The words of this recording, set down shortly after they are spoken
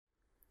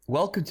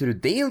Welcome to the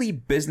Daily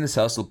Business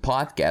Hustle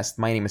podcast.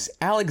 My name is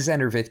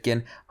Alexander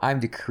Vitkin.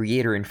 I'm the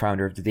creator and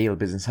founder of the Daily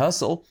Business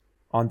Hustle.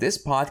 On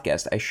this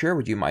podcast, I share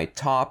with you my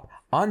top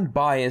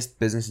unbiased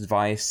business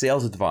advice,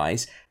 sales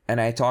advice,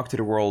 and I talk to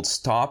the world's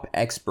top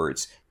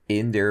experts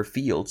in their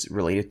fields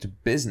related to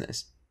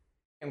business.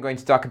 I'm going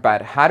to talk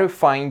about how to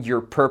find your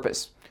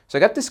purpose. So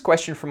I got this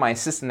question from my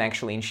assistant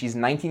actually, and she's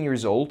 19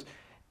 years old,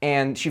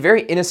 and she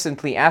very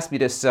innocently asked me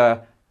this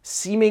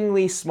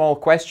seemingly small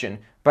question,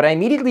 but I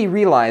immediately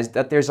realized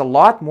that there's a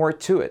lot more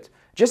to it.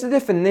 Just the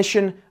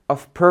definition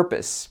of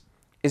purpose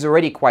is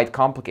already quite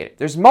complicated.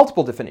 There's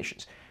multiple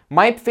definitions.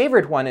 My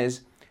favorite one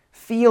is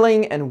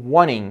feeling and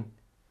wanting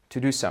to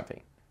do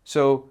something.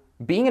 So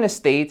being in a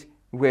state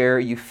where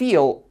you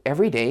feel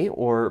every day,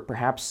 or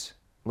perhaps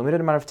limited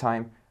amount of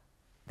time,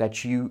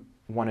 that you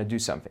want to do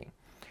something.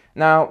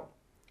 Now,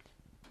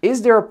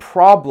 is there a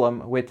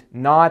problem with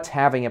not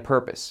having a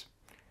purpose?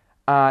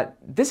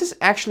 This is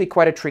actually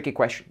quite a tricky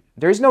question.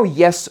 There's no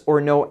yes or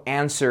no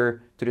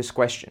answer to this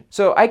question.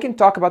 So I can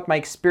talk about my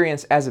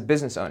experience as a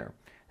business owner.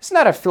 It's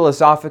not a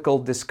philosophical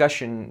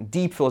discussion,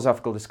 deep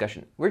philosophical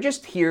discussion. We're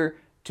just here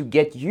to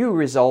get you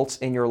results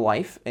in your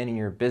life and in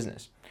your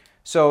business.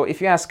 So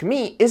if you ask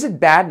me, is it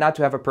bad not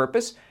to have a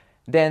purpose?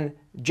 Then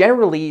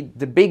generally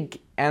the big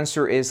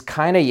answer is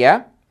kind of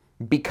yeah,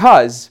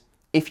 because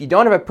if you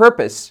don't have a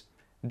purpose,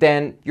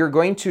 then you're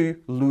going to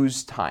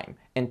lose time.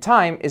 And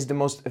time is the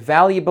most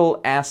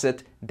valuable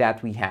asset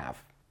that we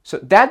have. So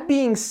that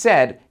being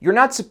said, you're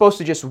not supposed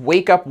to just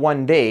wake up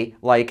one day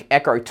like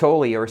Eckhart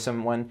Tolle or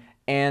someone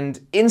and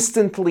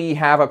instantly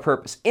have a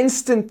purpose,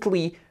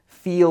 instantly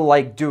feel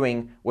like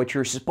doing what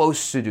you're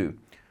supposed to do.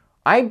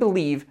 I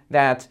believe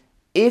that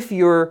if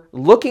you're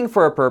looking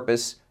for a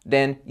purpose,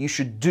 then you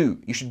should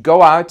do. You should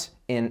go out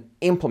and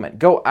implement.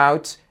 Go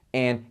out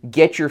and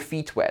get your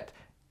feet wet.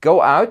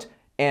 Go out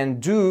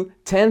and do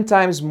 10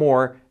 times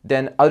more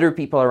than other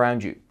people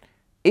around you.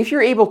 If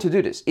you're able to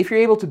do this, if you're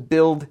able to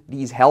build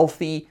these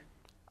healthy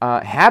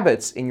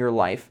habits in your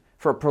life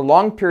for a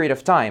prolonged period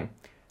of time,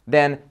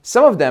 then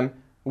some of them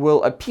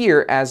will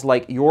appear as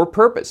like your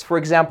purpose. For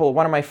example,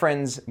 one of my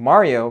friends,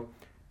 Mario,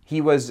 he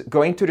was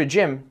going to the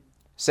gym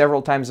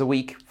several times a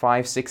week,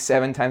 5, 6,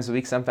 7 times a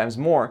week, sometimes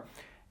more.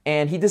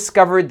 And he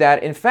discovered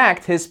that in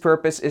fact, his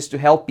purpose is to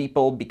help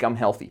people become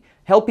healthy,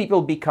 help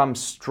people become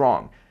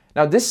strong.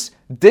 Now, this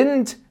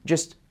didn't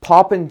just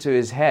pop into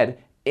his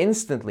head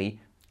instantly.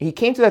 He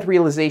came to that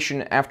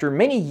realization after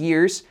many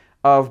years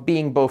of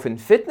being both in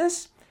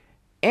fitness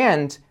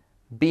and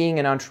being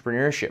in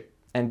entrepreneurship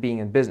and being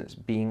in business,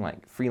 being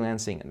like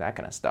freelancing and that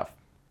kind of stuff.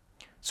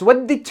 So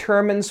what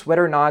determines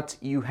whether or not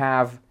you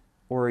have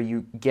or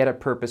you get a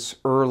purpose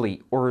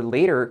early or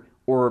later,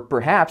 or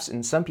perhaps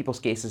in some people's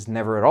cases,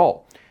 never at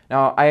all?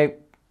 Now,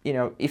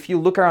 if you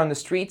look around the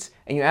streets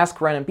and you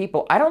ask random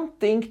people, I don't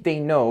think they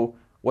know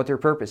what their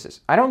purpose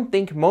is. I don't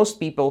think most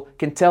people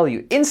can tell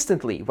you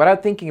instantly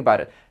without thinking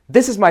about it,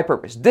 this is my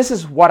purpose, this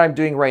is what I'm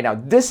doing right now,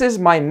 this is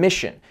my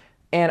mission.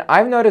 And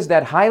I've noticed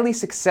that highly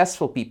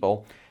successful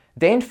people,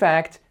 they in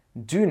fact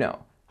do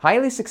know.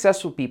 Highly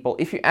successful people,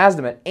 if you ask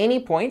them at any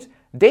point,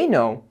 they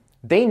know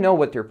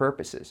what their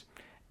purpose is.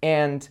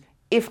 And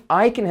if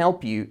I can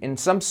help you in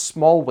some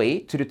small way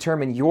to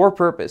determine your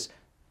purpose,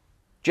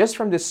 just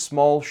from this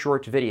small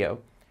short video,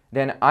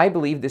 then I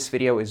believe this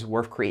video is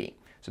worth creating.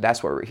 So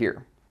that's why we're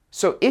here.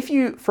 So if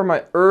you, from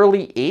an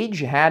early age,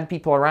 had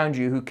people around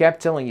you who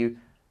kept telling you,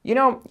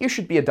 you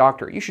should be a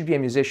doctor, you should be a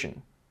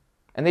musician,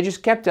 and they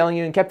just kept telling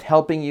you and kept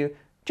helping you,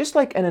 just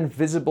like an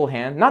invisible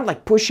hand, not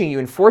like pushing you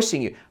and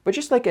forcing you, but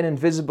just like an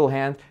invisible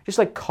hand, just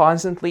like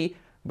constantly,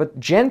 but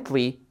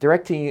gently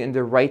directing you in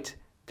the right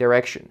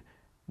direction,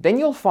 then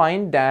you'll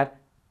find that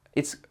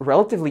it's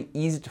relatively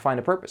easy to find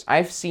a purpose.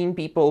 I've seen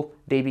people,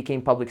 they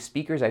became public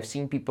speakers. I've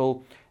seen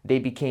people, they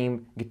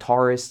became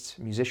guitarists,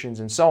 musicians,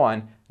 and so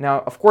on.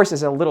 Now, of course,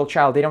 as a little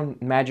child, they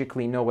don't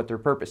magically know what their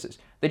purpose is.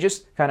 They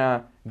just kind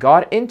of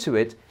got into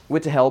it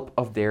with the help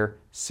of their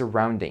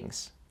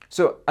surroundings.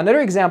 So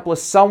another example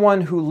is someone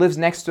who lives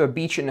next to a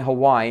beach in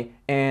Hawaii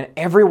and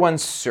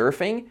everyone's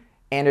surfing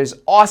and there's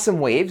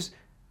awesome waves.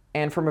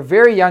 And from a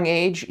very young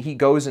age, he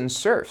goes and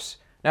surfs.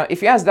 Now,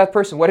 if you ask that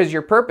person, what is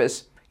your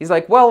purpose? He's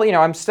like, well,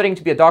 I'm studying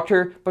to be a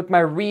doctor, but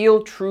my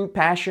real true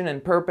passion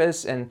and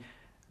purpose and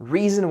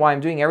reason why I'm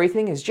doing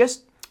everything is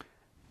just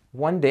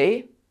one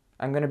day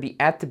I'm going to be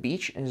at the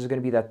beach and there's going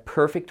to be that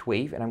perfect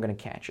wave and I'm going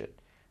to catch it.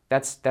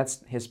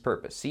 That's his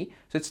purpose, see?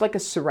 So it's like a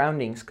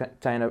surroundings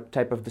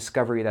type of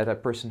discovery that a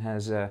person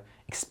has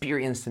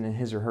experienced in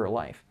his or her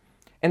life.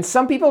 And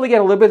some people, they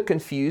get a little bit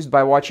confused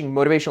by watching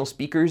motivational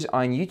speakers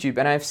on YouTube,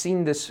 and I've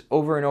seen this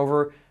over and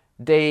over.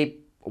 They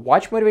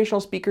watch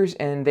motivational speakers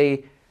and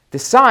they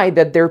decide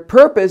that their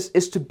purpose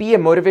is to be a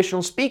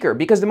motivational speaker,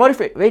 because the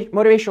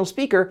motivational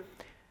speaker,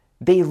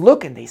 they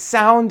look and they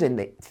sound and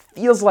it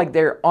feels like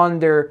they're on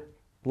their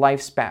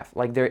life's path,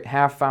 like they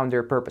have found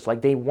their purpose,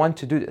 like they want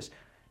to do this.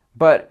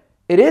 But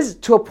it is,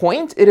 to a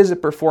point, it is a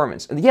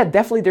performance. And yeah,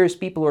 definitely there's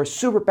people who are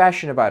super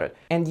passionate about it.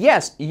 And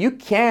yes, you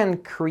can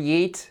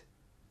create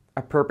a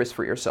a purpose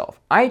for yourself.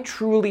 I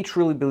truly,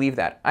 truly believe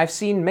that. I've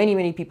seen many,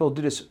 many people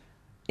do this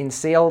in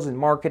sales and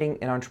marketing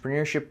and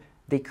entrepreneurship.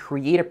 They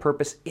create a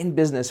purpose in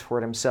business for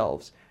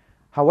themselves.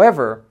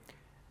 However,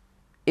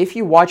 if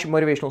you watch a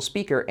motivational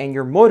speaker and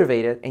you're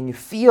motivated and you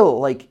feel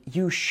like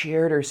you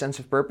share their sense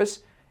of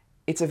purpose,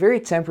 it's a very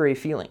temporary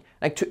feeling.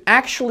 Like, to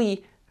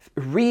actually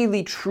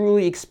really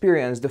truly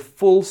experience the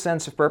full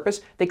sense of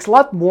purpose takes a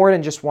lot more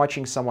than just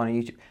watching someone on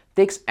YouTube. It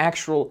takes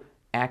actual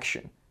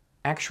action,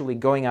 actually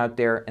going out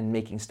there and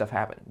making stuff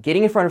happen.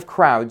 Getting in front of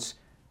crowds,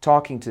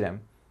 talking to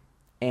them,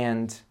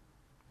 and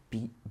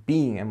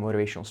being a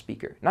motivational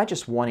speaker, not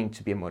just wanting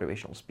to be a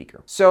motivational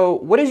speaker. So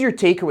what is your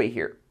takeaway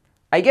here?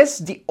 I guess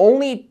the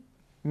only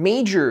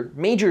major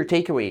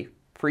takeaway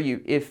for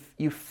you, if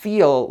you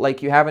feel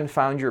like you haven't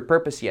found your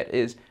purpose yet,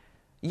 is,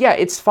 yeah,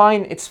 it's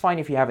fine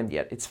if you haven't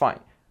yet, it's fine.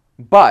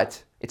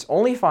 But it's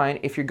only fine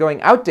if you're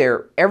going out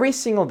there every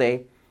single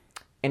day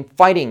and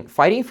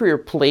fighting for your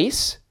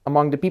place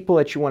among the people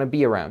that you want to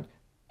be around,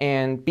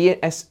 and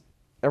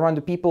around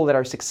the people that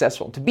are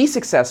successful. To be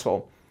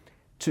successful,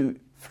 to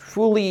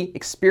fully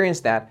experience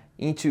that,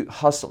 you need to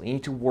hustle. You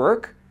need to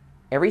work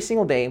every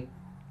single day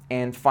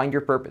and find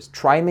your purpose.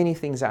 Try many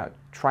things out.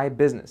 Try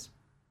business.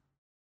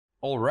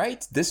 All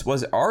right, this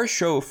was our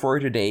show for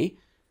today.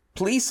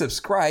 Please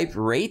subscribe,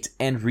 rate,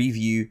 and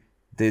review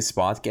this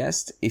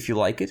podcast if you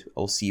like it.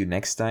 I'll see you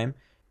next time.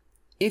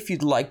 If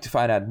you'd like to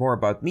find out more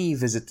about me,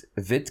 visit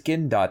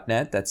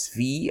vitkin.net. That's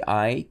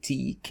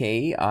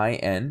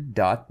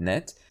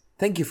VITKIN.net.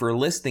 Thank you for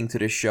listening to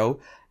this show,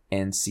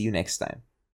 and see you next time.